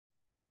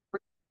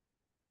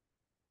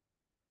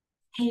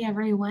Hey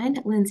everyone,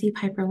 Lindsay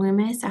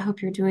Piper-Loomis. I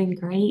hope you're doing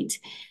great.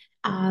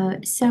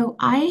 So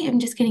I am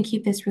just going to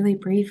keep this really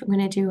brief. I'm going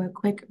to do a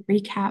quick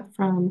recap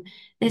from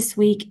this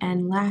week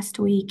and last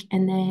week,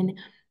 and then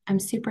I'm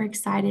super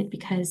excited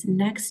because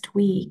next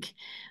week,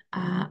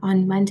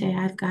 on Monday,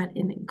 I've got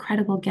an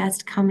incredible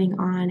guest coming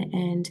on,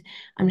 and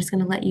I'm just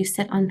going to let you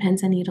sit on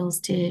pins and needles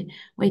to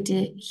wait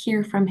to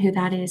hear from who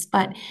that is.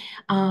 But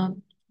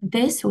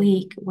this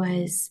week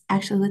was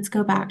actually, let's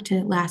go back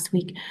to last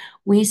week.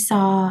 We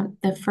saw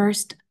the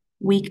first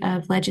week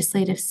of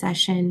legislative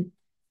session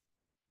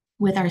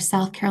with our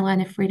South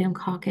Carolina Freedom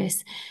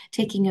Caucus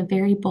taking a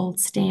very bold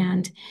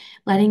stand,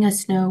 letting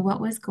us know what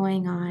was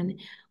going on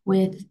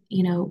with,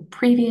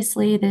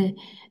 previously the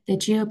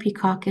GOP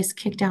caucus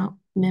kicked out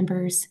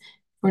members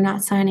for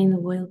not signing the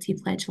loyalty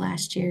pledge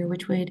last year,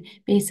 which would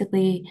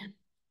basically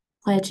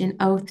pledge an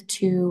oath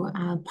to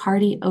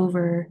party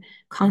over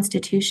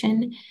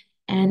Constitution.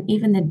 And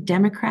even the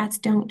Democrats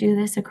don't do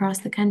this across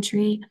the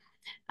country.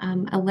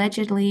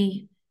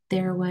 Allegedly,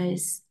 there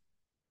was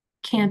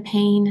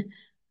campaign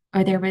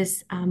there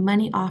was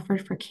money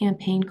offered for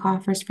campaign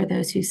coffers for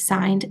those who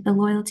signed the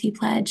loyalty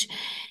pledge.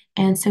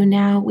 And so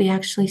now we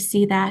actually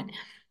see that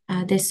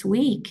this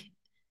week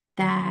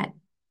that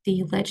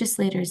the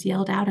legislators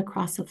yelled out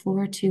across the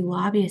floor to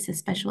lobbyists and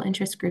special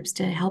interest groups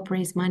to help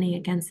raise money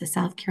against the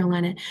South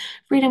Carolina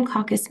Freedom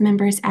Caucus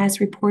members, as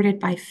reported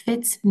by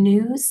Fitz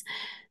News.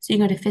 So you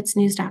go to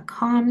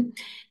fitznews.com,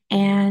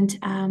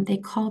 and they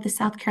call the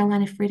South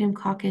Carolina Freedom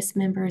Caucus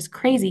members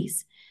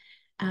crazies,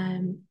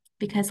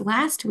 because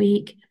last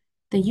week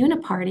the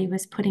Uniparty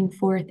was putting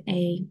forth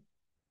a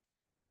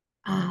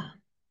uh,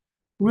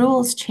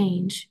 rules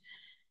change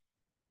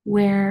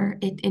where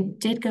it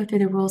did go through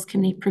the Rules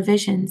Committee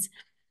provisions.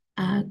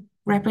 Uh,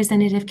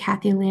 Representative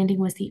Kathy Landing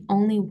was the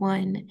only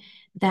one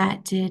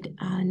that did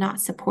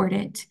not support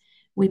it.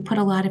 We put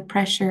a lot of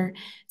pressure.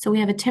 So we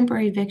have a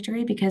temporary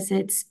victory because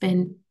it's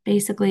been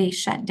basically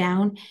shut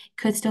down.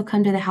 Could still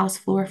come to the House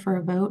floor for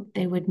a vote.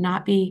 They would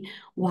not be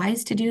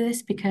wise to do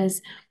this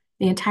because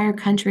the entire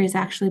country has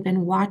actually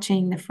been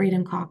watching the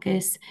Freedom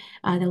Caucus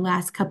the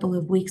last couple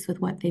of weeks with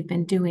what they've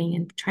been doing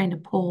and trying to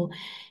pull.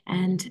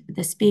 And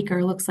the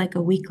speaker looks like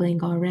a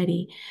weakling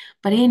already.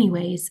 But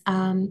anyways,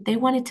 they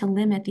wanted to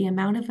limit the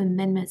amount of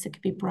amendments that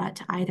could be brought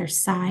to either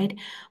side,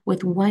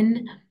 with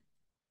one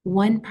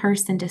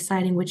person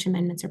deciding which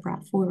amendments are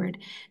brought forward.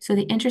 So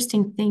the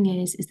interesting thing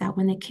is that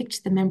when they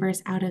kicked the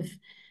members out of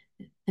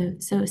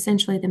so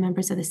essentially the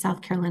members of the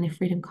South Carolina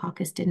Freedom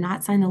Caucus did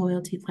not sign the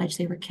loyalty pledge,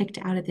 they were kicked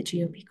out of the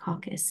GOP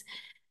caucus.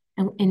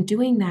 And in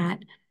doing that,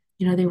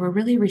 they were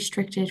really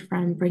restricted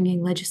from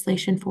bringing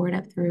legislation forward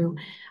up through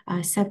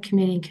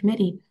subcommittee and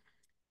committee.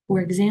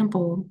 For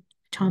example,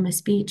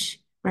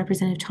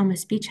 Representative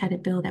Thomas Beach had a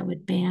bill that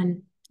would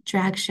ban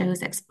drag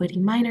shows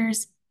exploiting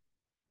minors,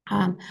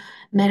 um,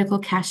 medical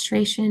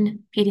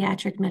castration,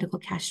 pediatric medical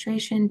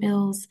castration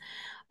bills,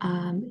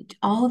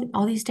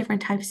 all these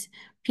different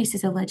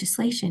pieces of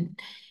legislation.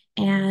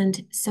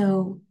 And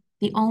so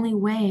the only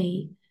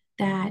way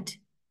that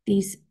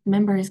these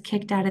members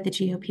kicked out of the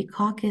GOP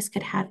caucus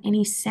could have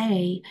any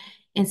say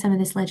in some of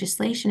this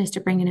legislation is to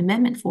bring an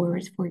amendment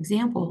forward. For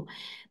example,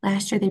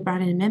 last year they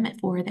brought an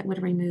amendment forward that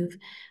would remove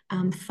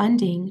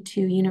funding to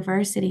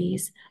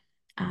universities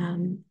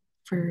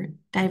for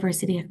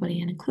diversity, equity,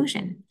 and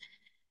inclusion.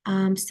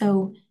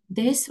 So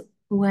this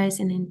was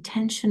an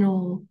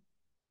intentional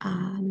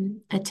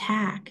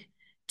attack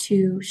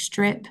to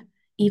strip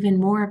even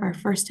more of our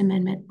First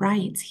Amendment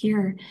rights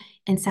here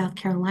in South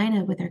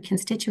Carolina with our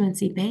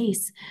constituency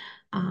base,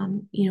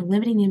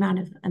 limiting the amount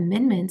of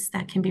amendments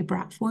that can be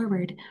brought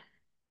forward.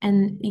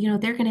 And,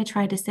 they're going to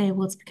try to say,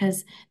 well, it's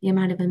because the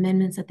amount of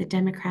amendments that the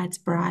Democrats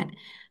brought,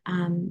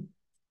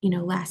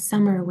 last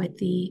summer with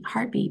the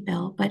heartbeat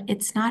bill, but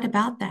it's not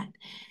about that.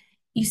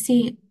 You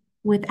see,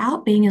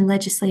 without being in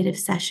legislative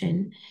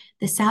session,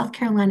 the South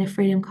Carolina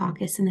Freedom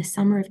Caucus in the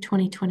summer of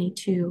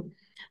 2022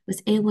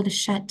 was able to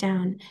shut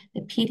down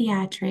the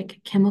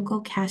Pediatric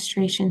Chemical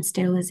Castration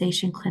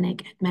Sterilization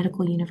Clinic at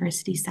Medical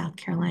University, South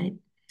Carolina.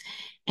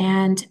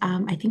 And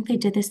I think they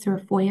did this through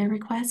a FOIA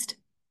request.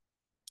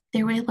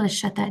 They were able to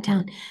shut that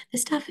down.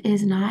 This stuff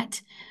is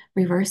not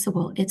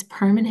reversible. It's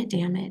permanent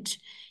damage.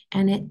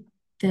 And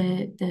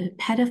the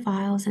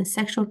pedophiles and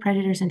sexual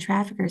predators and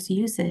traffickers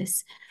use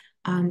this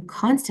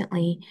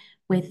constantly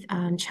with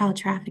child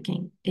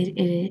trafficking.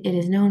 It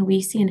is known.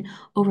 We've seen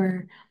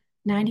over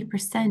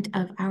 90%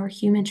 of our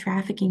human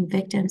trafficking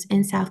victims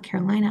in South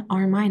Carolina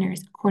are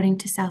minors, according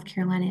to South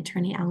Carolina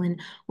Attorney Alan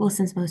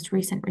Wilson's most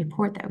recent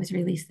report that was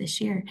released this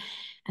year.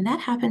 And that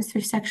happens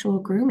through sexual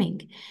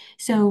grooming.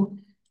 So,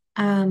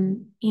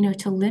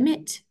 to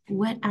limit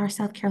what our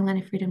South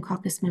Carolina Freedom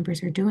Caucus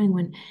members are doing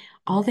when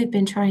all they've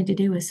been trying to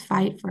do is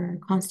fight for our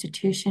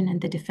Constitution and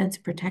the defense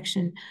and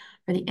protection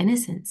for the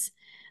innocence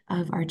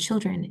of our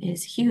children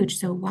is huge.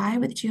 So why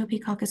would the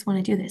GOP caucus want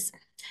to do this?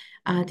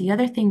 The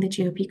other thing the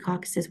GOP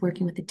caucus is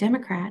working with the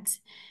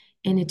Democrats,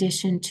 in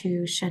addition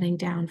to shutting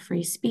down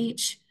free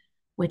speech,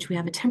 which we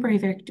have a temporary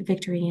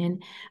victory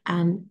in,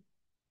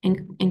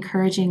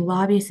 encouraging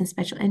lobbyists and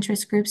special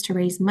interest groups to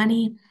raise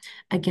money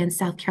against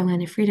South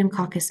Carolina Freedom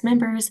Caucus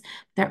members.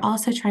 They're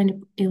also trying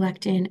to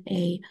elect in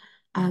a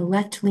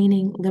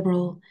left-leaning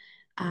liberal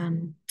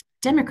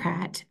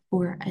Democrat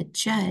for a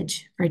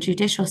judge for a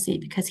judicial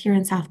seat, because here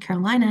in South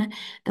Carolina,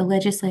 the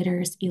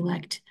legislators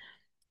elect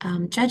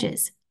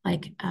judges.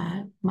 Like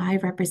my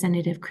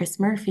representative, Chris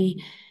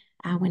Murphy,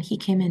 when he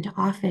came into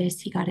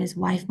office, he got his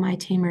wife,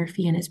 Maite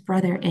Murphy, and his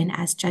brother in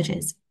as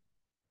judges.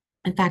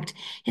 In fact,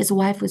 his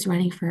wife was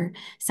running for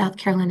South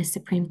Carolina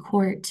Supreme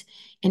Court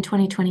in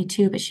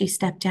 2022, but she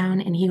stepped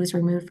down and he was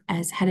removed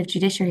as head of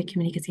Judiciary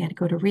Committee because he had to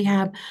go to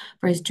rehab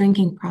for his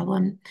drinking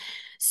problem.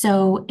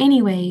 So,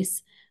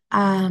 anyways,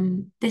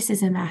 this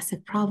is a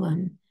massive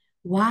problem.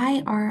 Why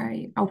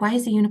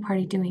is the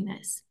Uniparty doing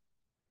this?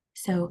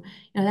 So,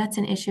 that's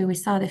an issue. We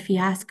saw the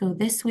fiasco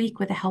this week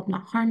with the Help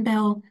Not Harm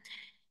bill,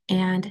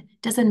 and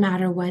it doesn't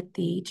matter what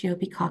the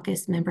GOP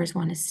caucus members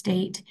want to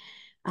state,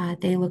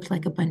 they looked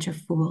like a bunch of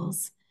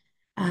fools.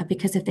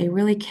 Because if they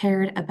really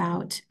cared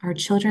about our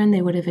children,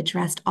 they would have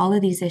addressed all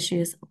of these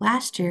issues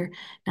last year,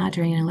 not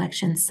during an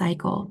election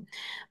cycle.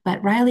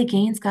 But Riley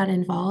Gaines got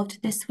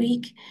involved this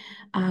week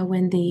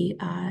when the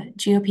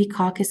GOP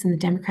caucus and the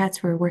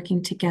Democrats were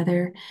working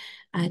together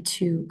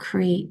to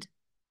create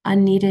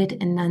unneeded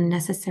and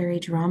unnecessary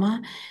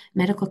drama.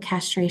 Medical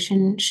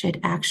castration should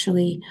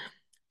actually,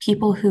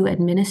 people who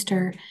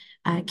administer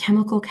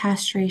chemical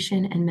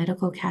castration and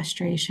medical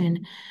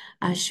castration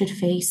should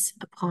face,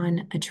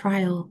 upon a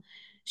trial,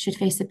 should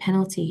face a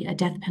penalty, a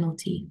death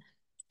penalty.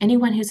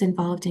 Anyone who's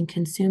involved in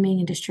consuming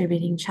and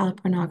distributing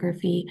child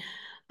pornography,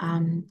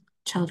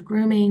 child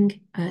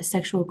grooming,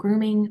 sexual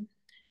grooming,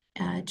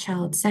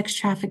 child sex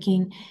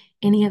trafficking,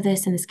 any of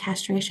this and this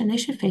castration, they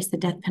should face the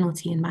death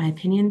penalty, in my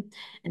opinion.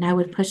 And I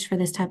would push for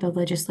this type of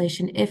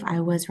legislation if I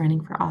was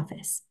running for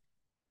office.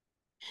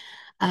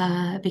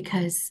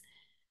 Because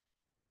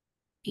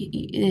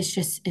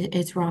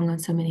it's wrong on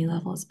so many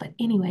levels. But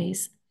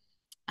anyways,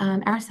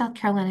 our South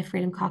Carolina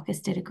Freedom Caucus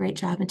did a great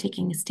job in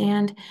taking a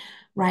stand.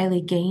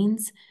 Riley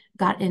Gaines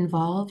got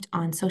involved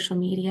on social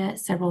media,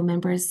 several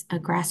members,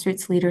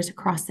 grassroots leaders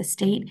across the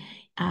state,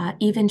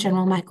 even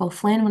General Michael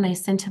Flynn. When I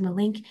sent him a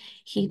link,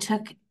 he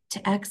took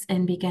to X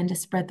and began to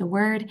spread the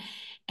word.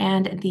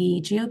 And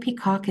the GOP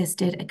caucus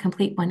did a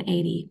complete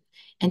 180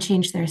 and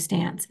changed their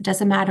stance. It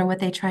doesn't matter what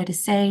they try to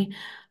say.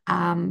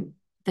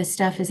 The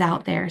stuff is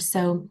out there.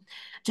 So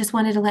just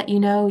wanted to let you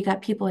know, we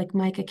got people like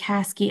Micah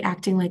Caskey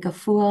acting like a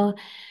fool.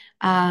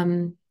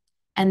 And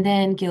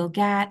then Gil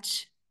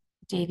Gatch,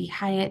 Davey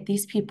Hyatt,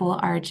 these people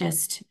are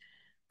just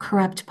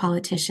corrupt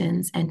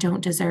politicians and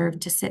don't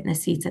deserve to sit in the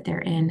seats that they're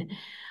in.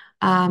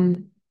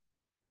 The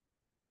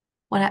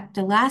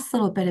last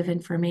little bit of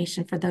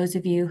information for those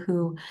of you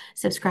who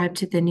subscribe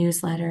to the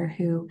newsletter,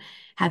 who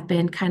have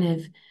been kind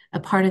of a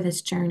part of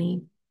this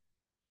journey.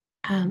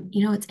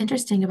 What's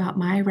interesting about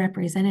my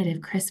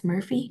representative, Chris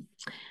Murphy,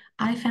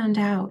 I found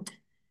out,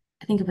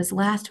 I think it was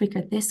last week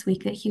or this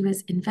week, that he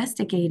was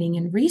investigating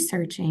and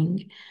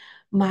researching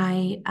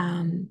my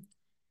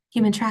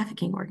human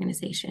trafficking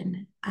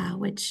organization,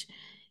 which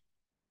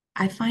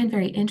I find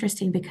very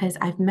interesting because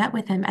I've met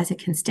with him as a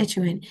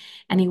constituent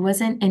and he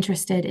wasn't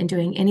interested in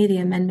doing any of the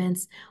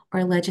amendments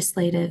or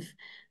legislative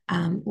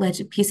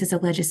pieces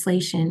of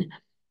legislation.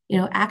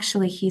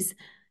 Actually,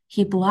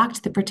 he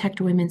blocked the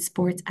Protect Women's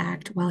Sports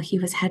Act while he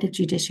was head of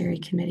Judiciary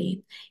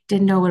Committee.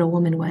 Didn't know what a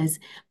woman was.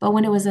 But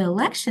when it was an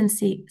election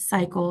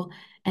cycle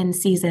and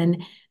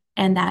season,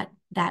 and that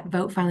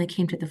vote finally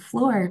came to the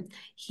floor,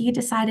 he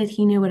decided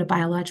he knew what a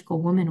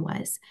biological woman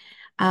was.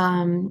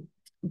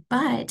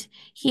 But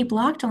he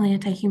blocked all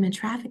anti-human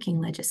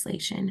trafficking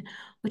legislation,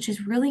 which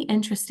is really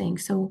interesting.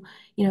 So,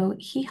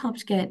 he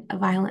helped get a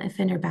violent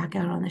offender back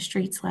out on the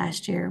streets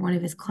last year, one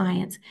of his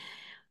clients.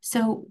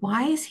 So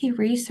why is he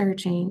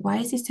researching? Why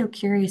is he so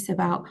curious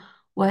about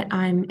what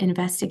I'm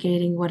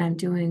investigating, what I'm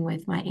doing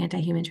with my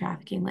anti-human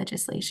trafficking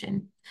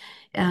legislation?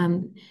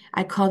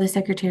 I called the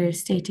Secretary of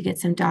State to get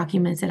some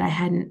documents that I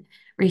hadn't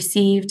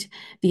received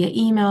via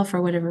email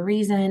for whatever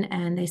reason,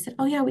 and they said,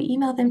 "Oh yeah, we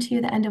emailed them to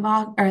you the end of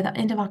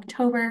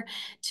October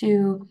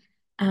to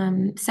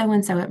so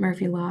and so at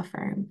Murphy Law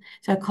Firm."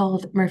 So I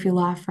called Murphy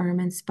Law Firm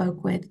and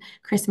spoke with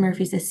Chris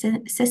Murphy's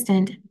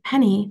assistant,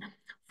 Penny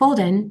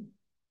Folden.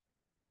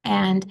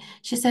 And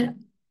she said,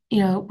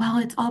 well,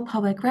 it's all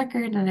public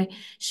record. And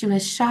she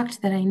was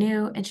shocked that I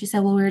knew. And she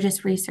said, well, we were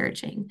just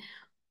researching.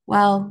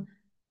 Well,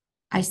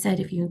 I said,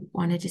 if you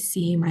wanted to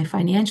see my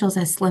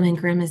financials as slim and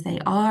grim as they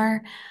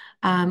are,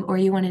 or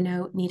you want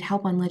to need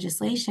help on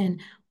legislation,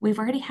 we've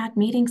already had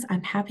meetings.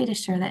 I'm happy to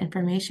share that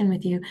information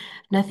with you.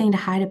 Nothing to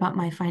hide about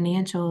my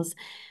financials.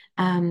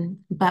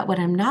 But what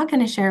I'm not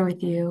going to share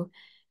with you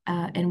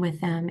and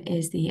with them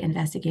is the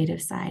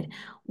investigative side.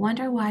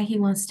 Wonder why he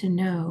wants to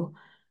know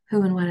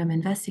who and what I'm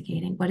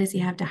investigating. What does he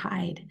have to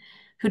hide?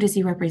 Who does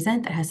he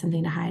represent that has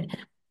something to hide?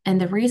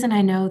 And the reason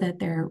I know that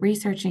they're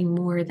researching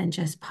more than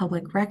just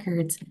public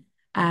records,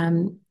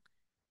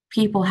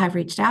 people have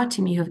reached out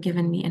to me who have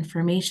given me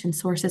information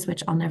sources,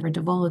 which I'll never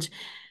divulge,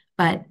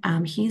 but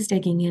he's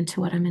digging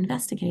into what I'm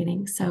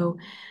investigating. So,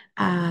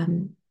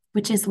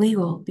 which is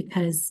legal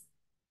because,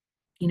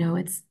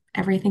 it's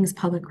everything's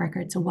public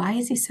record. So why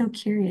is he so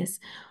curious?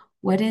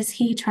 What is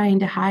he trying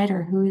to hide,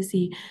 or who is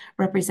he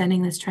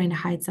representing that's trying to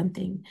hide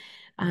something?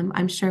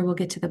 I'm sure we'll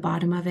get to the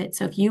bottom of it.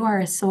 So if you are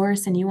a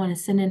source and you want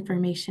to send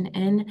information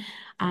in,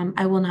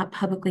 I will not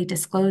publicly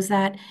disclose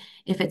that.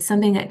 If it's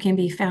something that can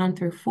be found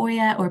through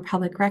FOIA or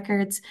public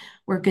records,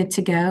 we're good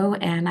to go,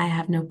 and I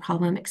have no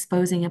problem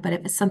exposing it. But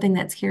if it's something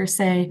that's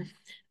hearsay,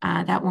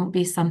 that won't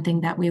be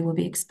something that we will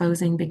be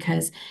exposing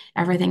because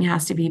everything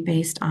has to be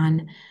based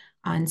on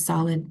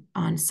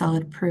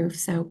solid proof.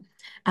 So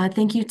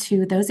thank you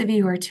to those of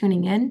you who are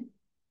tuning in.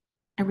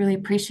 I really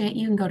appreciate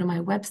you. You can go to my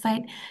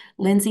website,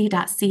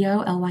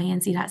 lynzy.co,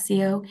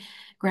 lynz.co,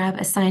 grab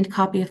a signed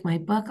copy of my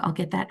book. I'll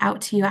get that out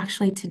to you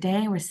actually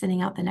today. We're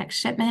sending out the next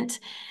shipment.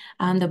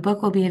 The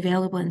book will be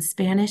available in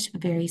Spanish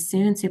very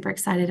soon. Super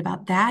excited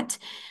about that.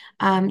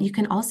 You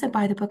can also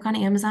buy the book on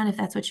Amazon if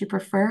that's what you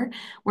prefer.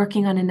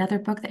 Working on another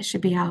book that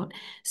should be out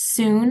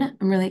soon.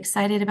 I'm really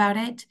excited about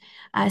it.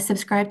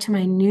 Subscribe to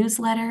my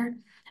newsletter.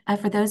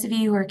 For those of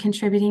you who are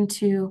contributing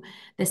to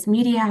this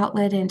media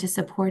outlet and to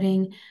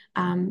supporting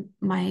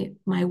my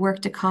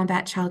work to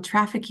combat child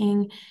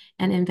trafficking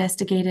and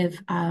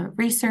investigative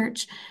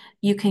research,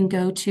 you can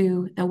go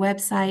to the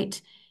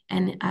website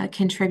and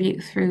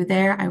contribute through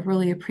there. I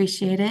really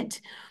appreciate it.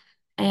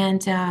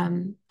 And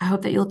I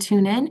hope that you'll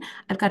tune in.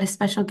 I've got a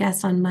special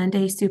guest on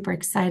Monday, super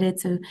excited,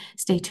 so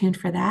stay tuned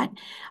for that.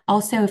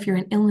 Also, if you're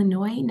in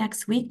Illinois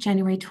next week,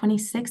 January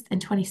 26th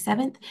and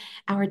 27th,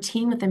 our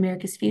team with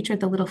America's Future,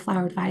 the Little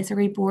Flower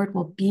Advisory Board,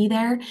 will be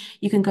there.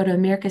 You can go to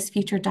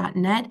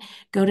americasfuture.net,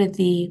 go to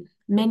the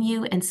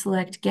menu and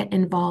select Get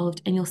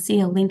Involved, and you'll see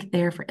a link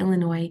there for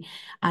Illinois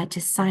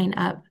to sign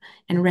up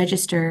and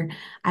register.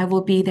 I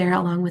will be there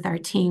along with our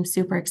team.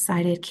 Super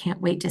excited.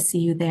 Can't wait to see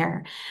you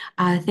there.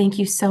 Thank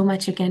you so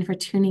much again for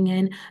tuning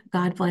in.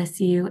 God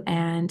bless you,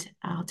 and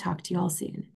I'll talk to you all soon.